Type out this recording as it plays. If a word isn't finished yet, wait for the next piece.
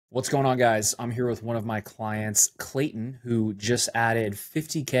What's going on, guys? I'm here with one of my clients, Clayton, who just added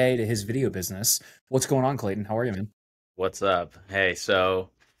 50K to his video business. What's going on, Clayton? How are you, man? What's up? Hey, so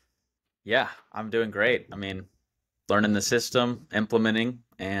yeah, I'm doing great. I mean, learning the system, implementing,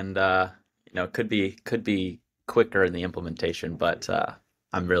 and could be quicker in the implementation, but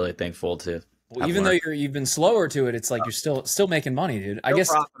I'm really thankful to Well, have even though learned. you've been slower to it, it's like you're still making money, dude. I Still guess,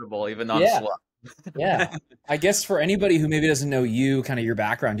 profitable, even though I'm yeah, slow. yeah. I guess for anybody who maybe doesn't know you, kind of your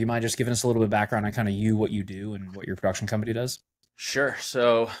background, do you mind just giving us a little bit of background on kind of you, what you do, and what your production company does? Sure.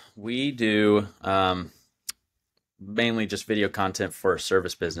 So we do mainly just video content for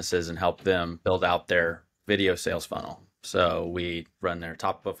service businesses and help them build out their video sales funnel. So we run their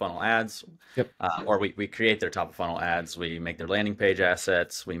top of funnel ads, Yep, or we create their top of funnel ads. We make their landing page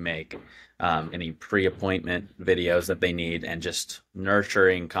assets. We make any pre-appointment videos that they need, and just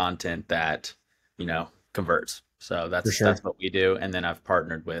nurturing content that converts. So for that's sure. what we do. And then I've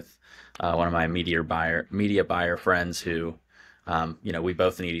partnered with one of my media buyer friends who, we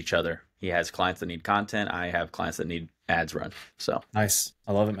both need each other. He has clients that need content. I have clients that need ads run. So Nice.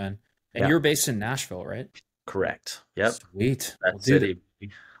 I love it, man. And yeah, you're based in Nashville, right? correct. Yep, Sweet. Well, that dude,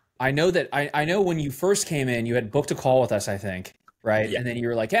 city. I know that I know when you first came in, you had booked a call with us, I think, right? Yeah, And then you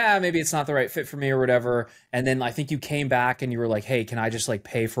were like, yeah, maybe it's not the right fit for me or whatever. And then I think you came back and you were like, hey, can I just like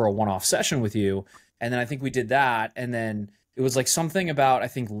pay for a one-off session with you? And then I think we did that. And then it was like something about, I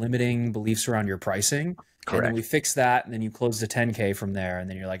think, limiting beliefs around your pricing. And then we correct. fixed that. And then you closed a 10K from there. And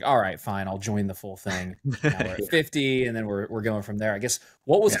then you're like, all right, fine, I'll join the full thing. Now we're at 50. And then we're going from there. I guess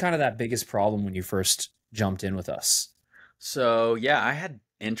what was Yeah. kind of that biggest problem when you first jumped in with us? So yeah, I had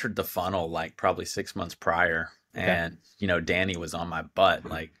entered the funnel like probably 6 months prior, Okay. and Danny was on my butt,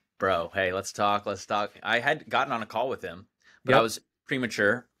 like, bro, hey, let's talk, let's talk. I had gotten on a call with him, but I Yep. was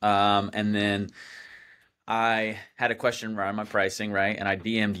premature. And then I had a question around my pricing, right? And I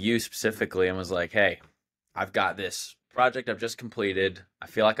DM'd you specifically and was like, hey, I've got this project I've just completed. I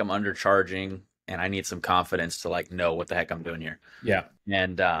feel like I'm undercharging, and I need some confidence to like know what the heck I'm doing here. Yeah.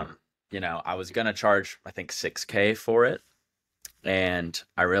 And I was gonna charge I think 6K for it, and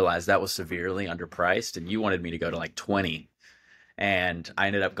I realized that was severely underpriced, and you wanted me to go to like 20, and I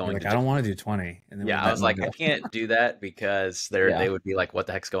ended up You're going like, to I just, don't want to do 20. And then we yeah, I met was in the like, I middle. can't do that because they Yeah. would be like, what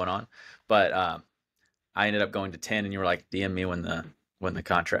the heck's going on? But I ended up going to 10, and you were like, DM me when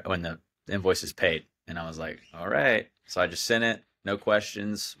the invoice is paid, and I was like, all right. So I just sent it, no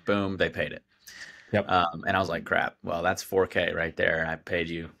questions, boom, they paid it. Yep. And I was like, crap, well, that's 4K right there, and I paid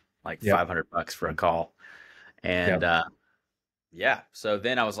you like Yep. $500 for a call. And Yep. yeah, so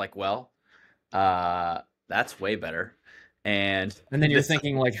then I was like, well, uh, that's way better. And And then you're this,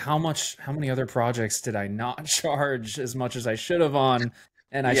 thinking like, how many other projects did I not charge as much as I should have on?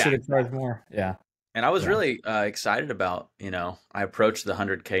 And I yeah, should have charged more. Yeah. and I was Yeah. really excited about, I approached the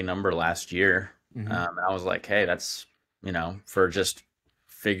 100K number last year. Hmm. And I was like, hey, that's, for just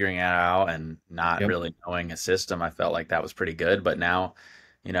figuring it out and not Yep. really knowing a system, I felt like that was pretty good. But now,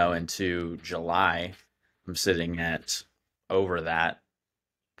 into July, I'm sitting at over that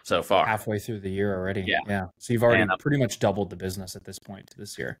so far. Halfway through the year already. Yeah. Yeah. So you've already And pretty much doubled the business at this point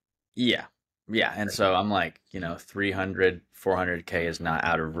this year. yeah. Yeah. And so I'm like, 300, 400K is not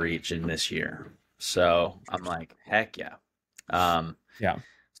out of reach in this year. So I'm like, heck yeah. Um, Yeah.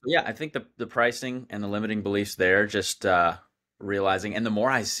 so yeah, I think the pricing and the limiting beliefs there, just realizing, and the more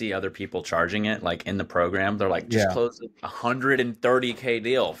I see other people charging it, like in the program, they're like, just Yeah. close a 130K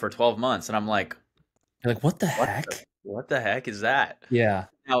deal for 12 months. And I'm like, You're like, what the what the, heck? what the heck is that? Yeah.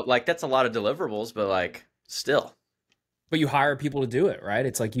 Now, like, that's a lot of deliverables, but like, still. But you hire people to do it, right?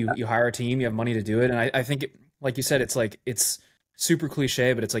 It's like you hire a team, you have money to do it, and I think like you said, it's like it's super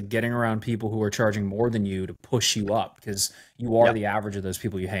cliche, but it's like getting around people who are charging more than you to push you up because you are Yep. the average of those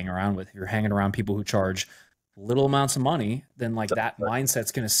people you hang around with. If you're hanging around people who charge little amounts of money, then like that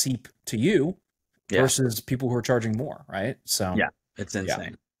mindset's going to seep to you Yeah. versus people who are charging more, right? So Yeah. It's yeah,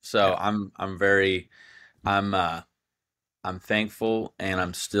 insane. So yeah, I'm I'm thankful, and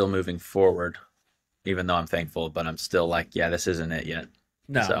I'm still moving forward, even though I'm thankful, but I'm still like, yeah, this isn't it yet.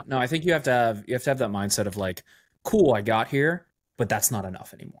 no, So no. I think you have to have that mindset of like, cool, I got here, but that's not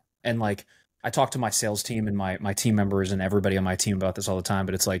enough anymore. And like, I talk to my sales team and my team members and everybody on my team about this all the time.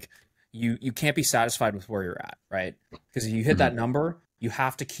 But it's like, you can't be satisfied with where you're at, right? Because if you hit mhm. that number, you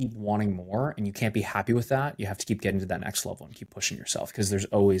have to keep wanting more, and you can't be happy with that. You have to keep getting to that next level and keep pushing yourself because there's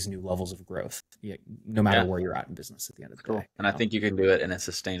always new levels of growth, no matter Yeah, where you're at in business at the end of the day. cool. And I think you can do it in a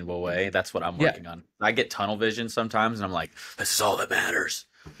sustainable way. That's what I'm Yeah, working on. I get tunnel vision sometimes, and I'm like, this is all that matters.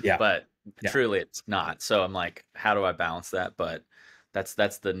 yeah, But yeah. truly, it's not. So I'm like, how do I balance that? But that's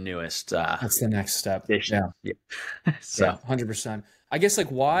the newest That's the next step. issue. Yeah. Yeah. Yeah, So 100%. I guess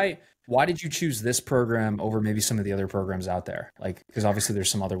like why did you choose this program over maybe some of the other programs out there? Like, because obviously there's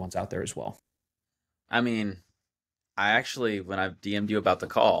some other ones out there as well. I mean, I actually, when I DM'd you about the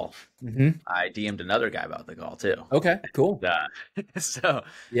call, Hmm. I DM'd another guy about the call too. Okay, cool. Uh, so, and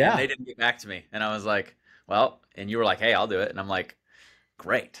Yeah, they didn't get back to me. And I was like, well, and you were like, hey, I'll do it. And I'm like,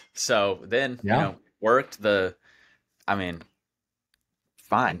 great. So then, yeah. worked I mean,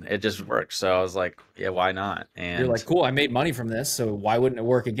 fine. It just worked. So I was like, yeah, why not? You're And like, cool, I made money from this, so why wouldn't it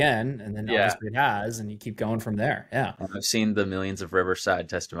work again? And then yeah, obviously it has, and you keep going from there. Yeah. and I've seen the millions of Riverside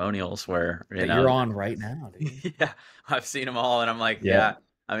testimonials where, That you're on right now, dude. yeah, I've seen them all. And I'm like, Yeah. yeah,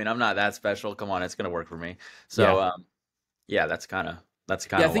 I mean, I'm not that special. Come on, it's going to work for me. Yeah. So, yeah, that's kind Yeah,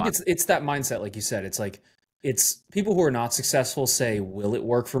 I of think why. it's that mindset, like you said. It's like it's people who are not successful say, "Will it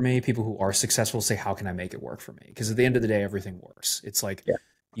work for me?" People who are successful say, "How can I make it work for me?" Because at the end of the day, everything works. It's like Yeah.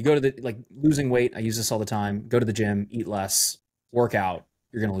 you go to the like losing weight. I use this all the time. Go to the gym, eat less, work out.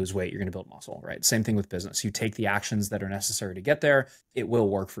 You're going to lose weight. You're going to build muscle, right? Same thing with business. You take the actions that are necessary to get there. It will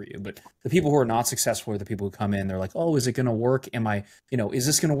work for you. But the people who are not successful are the people who come in. They're like, "Oh, is it going to work? Am I, is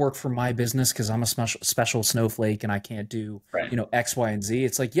this going to work for my business? Because I'm a special snowflake and I can't do, Right. X, Y, and Z."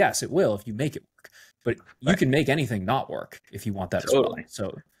 It's like, yes, it will if you make it work. But you Right. can make anything not work if you want that as well. Totally.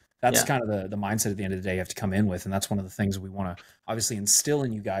 So that's Yeah. kind of the mindset at the end of the day you have to come in with. And that's one of the things we want to obviously instill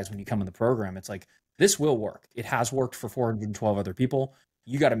in you guys when you come in the program. It's like, this will work. It has worked for 412 other people.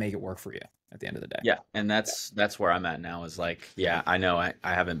 You got to make it work for you at the end of the day. Yeah. And that's where I'm at now is like, yeah, I know I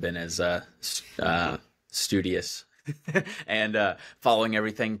haven't been as studious and following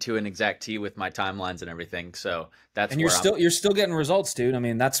everything to an exact T with my timelines and everything. So that's And you're where I'm. still getting results, dude. I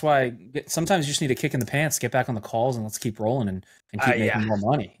mean, that's why sometimes you just need a kick in the pants, get back on the calls, and let's keep rolling and keep Yeah. making more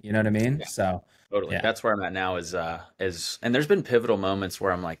money. You know what I mean? Yeah. So Totally. yeah. That's where I'm at now and there's been pivotal moments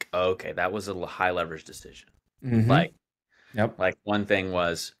where I'm like, oh, okay, that was a high leverage decision. Mm-hmm. Like Yep. like one thing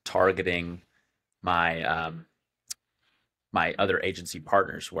was targeting my my other agency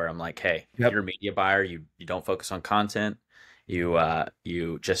partners where I'm like, hey, if Yep. you're a media buyer, you don't focus on content.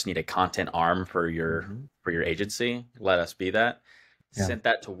 You just need a content arm Mm-hmm. for your agency. Let us be that. Yeah. Sent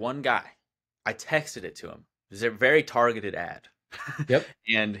that to one guy. I texted it to him. It was a very targeted ad. Yep.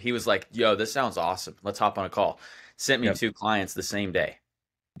 And he was like, yo, this sounds awesome. Let's hop on a call. Sent me Yep. 2 clients the same day.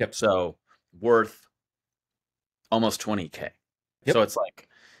 Yep. So worth almost 20K. So Yep.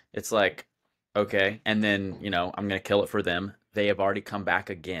 it's like okay, and then I'm gonna kill it for them. They have already come back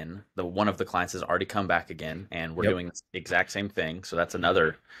again. The one of the clients has already come back again, and we're Yep. doing the exact same thing. So that's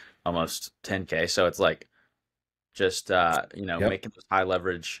another almost 10K. So it's like just Yep. making those high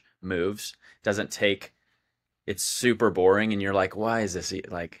leverage moves doesn't take. It's super boring, and you're like, why is this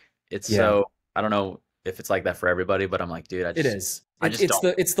like? It's Yeah. so I don't know if it's like that for everybody, but I'm like, dude, It is. I just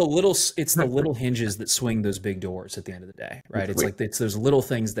don't. It's the little hinges that swing those big doors at the end of the day, right? It's like it's those little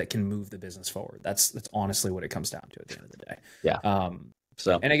things that can move the business forward. That's honestly what it comes down to at the end of the day. Yeah.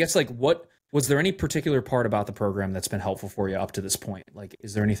 So And I guess like what was there any particular part about the program that's been helpful for you up to this point? Like,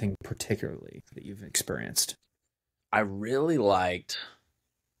 is there anything particularly that you've experienced? I really liked.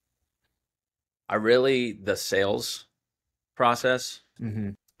 The sales process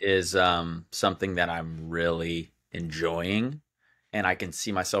Mm-hmm. is something that I'm really enjoying and I can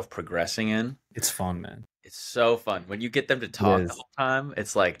see myself progressing in. It's fun, man. It's so fun. When you get them to It talk the is. whole time,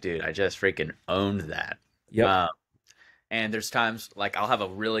 it's like, dude, I just freaking owned that. Yep. Um, and there's times like I'll have a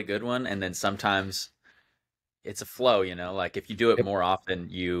really good one, and then sometimes it's a flow, like if you do it Yep. more often,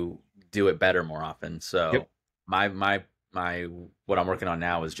 you do it better more often. Yep. So my what I'm working on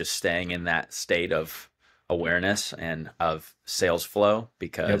now is just staying in that state of awareness and of sales flow Yep.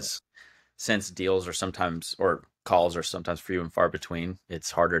 because since deals are sometimes or calls are sometimes few and far between,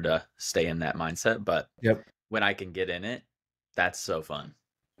 it's harder to stay in that mindset. But Yep. when I can get in it, that's so fun.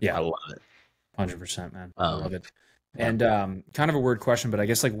 I Yeah. love it. 100%, man. I Um, love it. yeah. And kind of a weird question, but I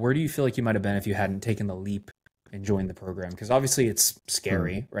guess like where do you feel like you might have been if you hadn't taken the leap and joined the program? Because obviously it's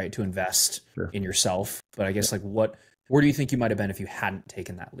scary, right, to invest Sure. in yourself. But I guess like where do you think you might have been if you hadn't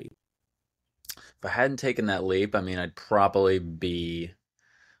taken that leap? If I hadn't taken that leap, I mean, I'd probably be.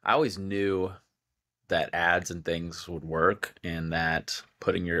 I always knew that ads and things would work and that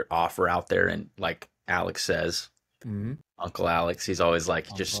putting your offer out there and like Alex says, Mm-hmm. Uncle Alex, he's always like,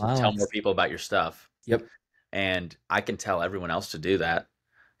 Uncle just tell more Alex. people about your stuff. Yep. And I can tell everyone else to do that.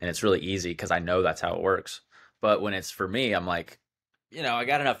 And it's really easy because I know that's how it works. But when it's for me, I'm like, I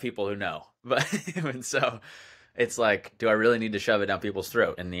got enough people who know. But and so it's like, do I really need to shove it down people's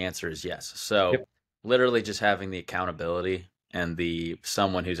throat? And the answer is yes. So Yep. literally just having the accountability and the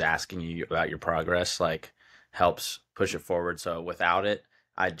someone who's asking you about your progress like helps push it forward. So without it,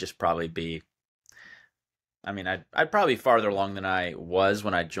 I'd just probably be I mean, I'd probably be farther along than I was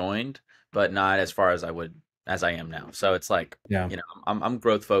when I joined, but not as far as I am now. So it's like, Yeah. I'm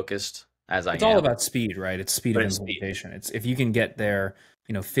growth focused as I It's all am, about speed, right? It's speed but of it's speed. implementation. It's if you can get there,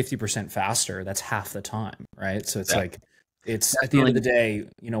 50% faster, that's half the time, right? So it's like Exactly. it's at the end of the Definitely.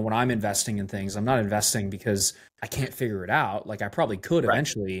 day, when I'm investing in things, I'm not investing because I can't figure it out. Like I probably could Right.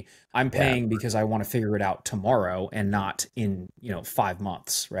 eventually. I'm Yeah. paying because I want to figure it out tomorrow and not in, 5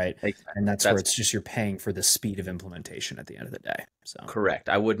 months, right? And Exactly. that's where That's it's just you're paying for the speed of implementation at the end of the day. So correct.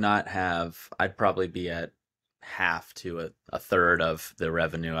 I would not have, I'd probably be at half to a third of the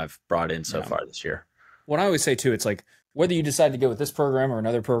revenue I've brought in so yeah. far this year. What I always say too, it's like whether you decide to go with this program or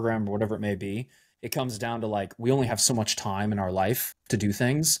another program or whatever it may be, it comes down to like we only have so much time in our life to do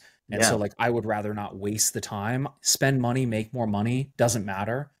things. And so Yeah. like I would rather not waste the time, spend money, make more money, doesn't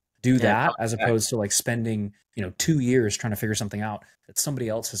matter. Do Yeah. that Coming as back. opposed to like spending, 2 years trying to figure something out that somebody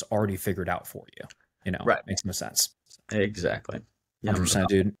else has already figured out for you. Right. Makes no sense. Exactly. Yeah. 100%,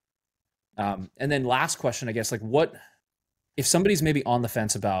 dude. And then last question, I guess, like what if somebody's maybe on the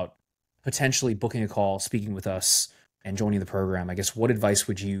fence about potentially booking a call, speaking with us, and joining the program, I guess what advice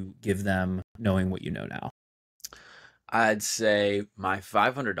would you give them knowing what you know now? I'd say my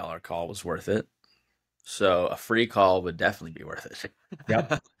 $500 call was worth it. So a free call would definitely be worth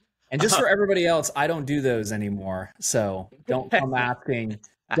Yep. it. And just for everybody else, I don't do those anymore. So don't come asking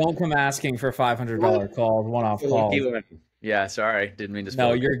for $500 calls, one-off Lucky calls. one. Yeah, sorry, didn't mean to No,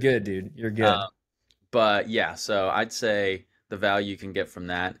 spoil it. you're good, dude. You're Um, good. but yeah, so I'd say the value you can get from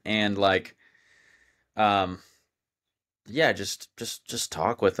that, and like, um, yeah, just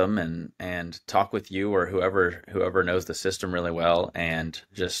talk with them and talk with you or whoever knows the system really well, and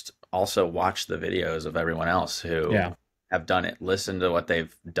just also watch the videos of everyone else who Yeah. have done it. Listen to what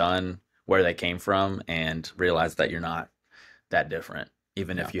they've done, where they came from, and realize that you're not that different.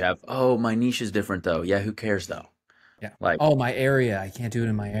 Even Yeah. if you have, oh, my niche is different though. Yeah, who cares though? Yeah. Like, Oh, my area. I can't do it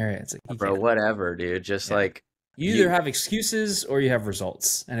in my area. It's like you bro, can't. whatever, dude. Just Yeah. like You either you, have excuses or you have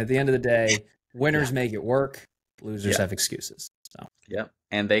results. And at the end of the day, yeah, winners make it work, losers yeah, have excuses. So, yeah.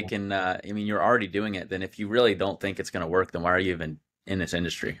 And they can, I mean, you're already doing it. Then if you really don't think it's going to work, then why are you even in this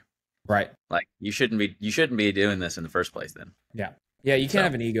industry? right. Like, you shouldn't be doing this in the first place then. Yeah. Yeah, you can't So,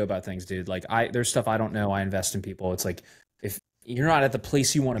 have an ego about things, dude. Like there's stuff I don't know. I invest in people. It's like if you're not at the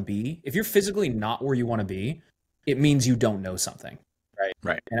place you want to be, if you're physically not where you want to be, it means you don't know something. Right.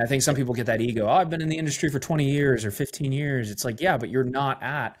 right. And I think some people get that ego. Oh, I've been in the industry for 20 years or 15 years. It's like, yeah, but you're not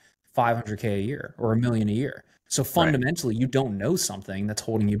at 500K a year or a million a year. So Right. fundamentally, you don't know something that's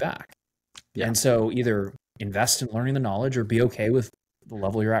holding you back. Yeah. And so either invest in learning the knowledge or be okay with the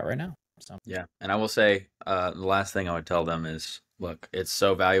level you're at right now. So, Yeah. And I will say, the last thing I would tell them is, look, it's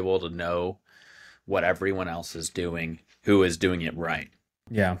so valuable to know what everyone else is doing, who is doing it right.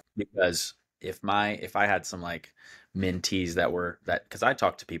 yeah. Because if I had some like mentees that because I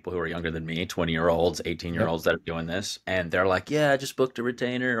talk to people who are younger than me, 20-year-olds, 18-year Yep. olds that are doing this, and they're like, yeah, I just booked a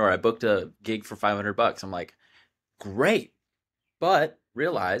retainer or I booked a gig for $500. I'm like, great, but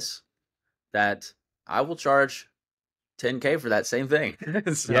realize that I will charge 10K for that same thing.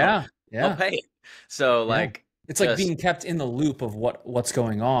 So Yeah. I'll Yeah. pay it. So Yeah. like It's like just being kept in the loop of what's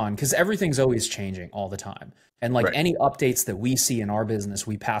going on because everything's always changing all the time. And like right, any updates that we see in our business,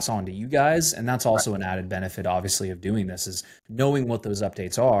 we pass on to you guys. And that's right. also an added benefit, obviously, of doing this is knowing what those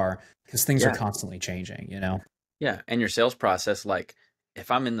updates are because things are Yeah. constantly changing. Yeah. And your sales process, like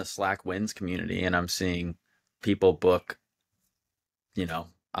if I'm in the Slack wins community and I'm seeing people book,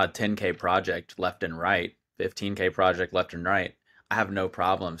 a 10K project left and right, 15K project left and right, I have no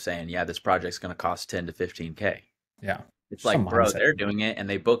problem saying, yeah, this project's going to cost 10 to 15K. Yeah. It's Just a like, bro, mindset. they're doing it and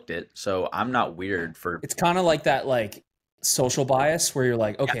they booked it. So I'm not weird for, It's kind of like that, like social bias where you're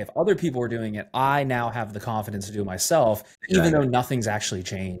like, yeah, okay, if other people are doing it, I now have the confidence to do it myself, even though exactly. nothing's actually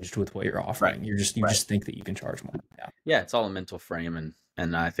changed with what you're Right. offering. You Right. just think that you can charge more. Yeah. Yeah. It's all a mental frame.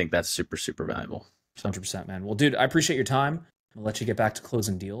 And I think that's super, super valuable. So 100%, man. Well, dude, I appreciate your time. I'll let you get back to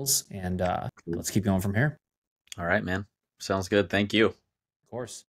closing deals and cool. let's keep going from here. All right, man. Sounds good. Thank you. Of course.